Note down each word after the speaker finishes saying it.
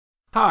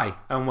Hi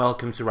and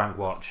welcome to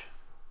RankWatch.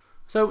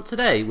 So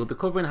today we'll be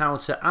covering how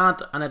to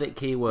add and edit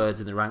keywords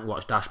in the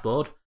RankWatch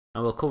dashboard,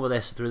 and we'll cover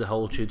this through the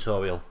whole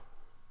tutorial.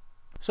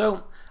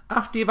 So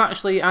after you've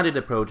actually added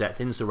a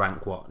project into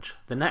RankWatch,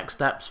 the next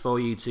step's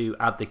for you to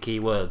add the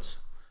keywords.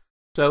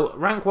 So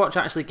RankWatch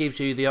actually gives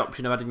you the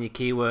option of adding your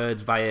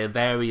keywords via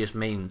various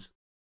means.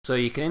 So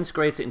you can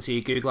integrate it into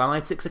your Google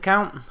Analytics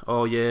account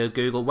or your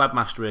Google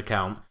Webmaster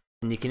account,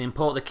 and you can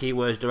import the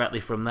keywords directly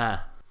from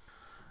there.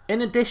 In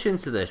addition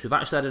to this, we've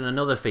actually added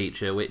another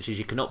feature, which is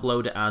you can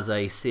upload it as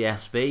a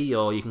CSV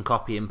or you can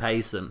copy and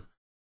paste them.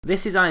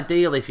 This is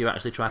ideal if you're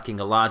actually tracking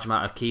a large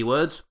amount of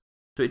keywords,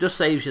 so it just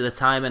saves you the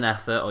time and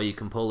effort, or you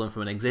can pull them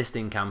from an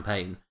existing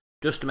campaign,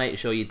 just to make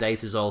sure your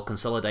data is all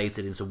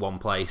consolidated into one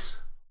place.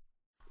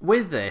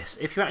 With this,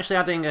 if you're actually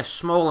adding a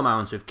small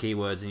amount of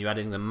keywords and you're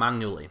adding them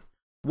manually,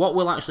 what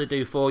we'll actually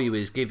do for you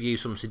is give you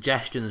some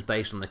suggestions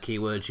based on the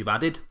keywords you've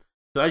added.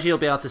 So as you'll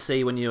be able to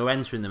see when you're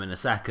entering them in a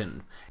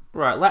second.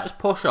 Right, let's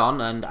push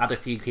on and add a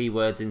few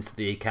keywords into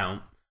the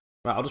account.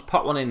 Right, I'll just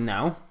pop one in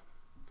now.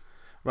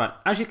 Right,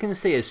 as you can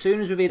see, as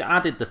soon as we've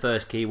added the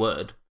first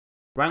keyword,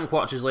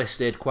 RankWatch has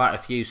listed quite a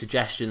few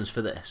suggestions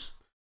for this.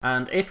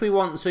 And if we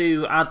want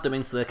to add them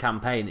into the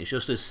campaign, it's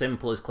just as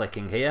simple as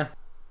clicking here.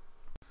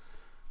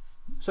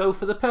 So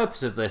for the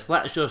purpose of this,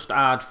 let's just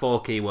add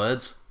 4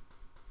 keywords.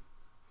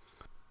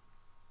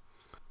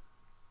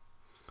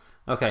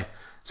 Okay.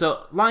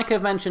 So, like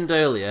I've mentioned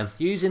earlier,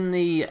 using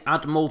the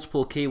Add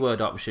Multiple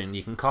Keyword option,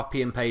 you can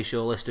copy and paste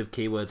your list of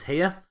keywords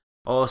here,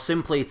 or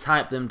simply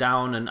type them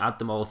down and add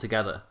them all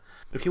together.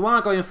 If you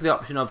are going for the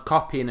option of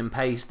copying and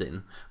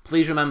pasting,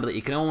 please remember that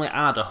you can only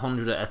add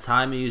 100 at a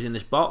time using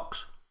this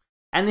box.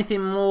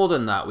 Anything more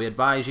than that, we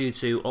advise you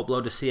to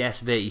upload a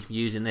CSV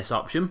using this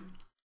option.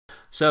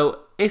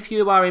 So, if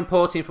you are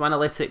importing from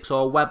Analytics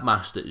or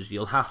Webmasters,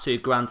 you'll have to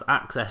grant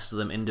access to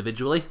them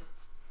individually.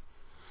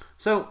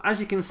 So, as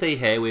you can see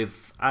here,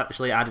 we've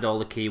actually added all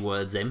the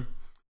keywords in.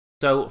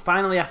 So,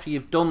 finally, after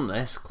you've done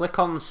this, click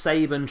on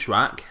Save and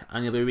Track,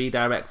 and you'll be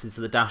redirected to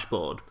the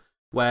dashboard,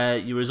 where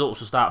your results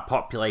will start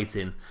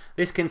populating.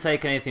 This can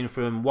take anything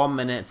from 1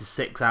 minute to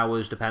 6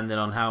 hours, depending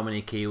on how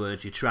many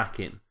keywords you're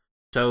tracking.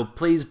 So,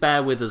 please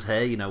bear with us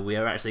here. We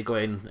are actually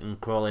going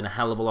and crawling a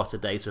hell of a lot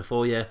of data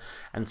for you,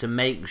 and to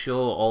make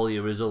sure all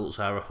your results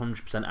are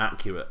 100%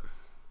 accurate.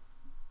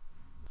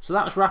 So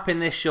that's wrapping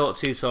this short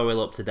tutorial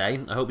up today.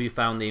 I hope you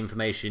found the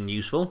information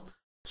useful.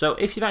 So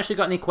if you've actually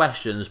got any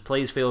questions,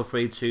 please feel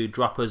free to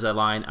drop us a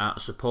line at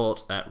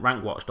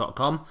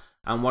support@rankwatch.com,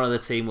 and one of the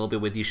team will be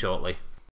with you shortly.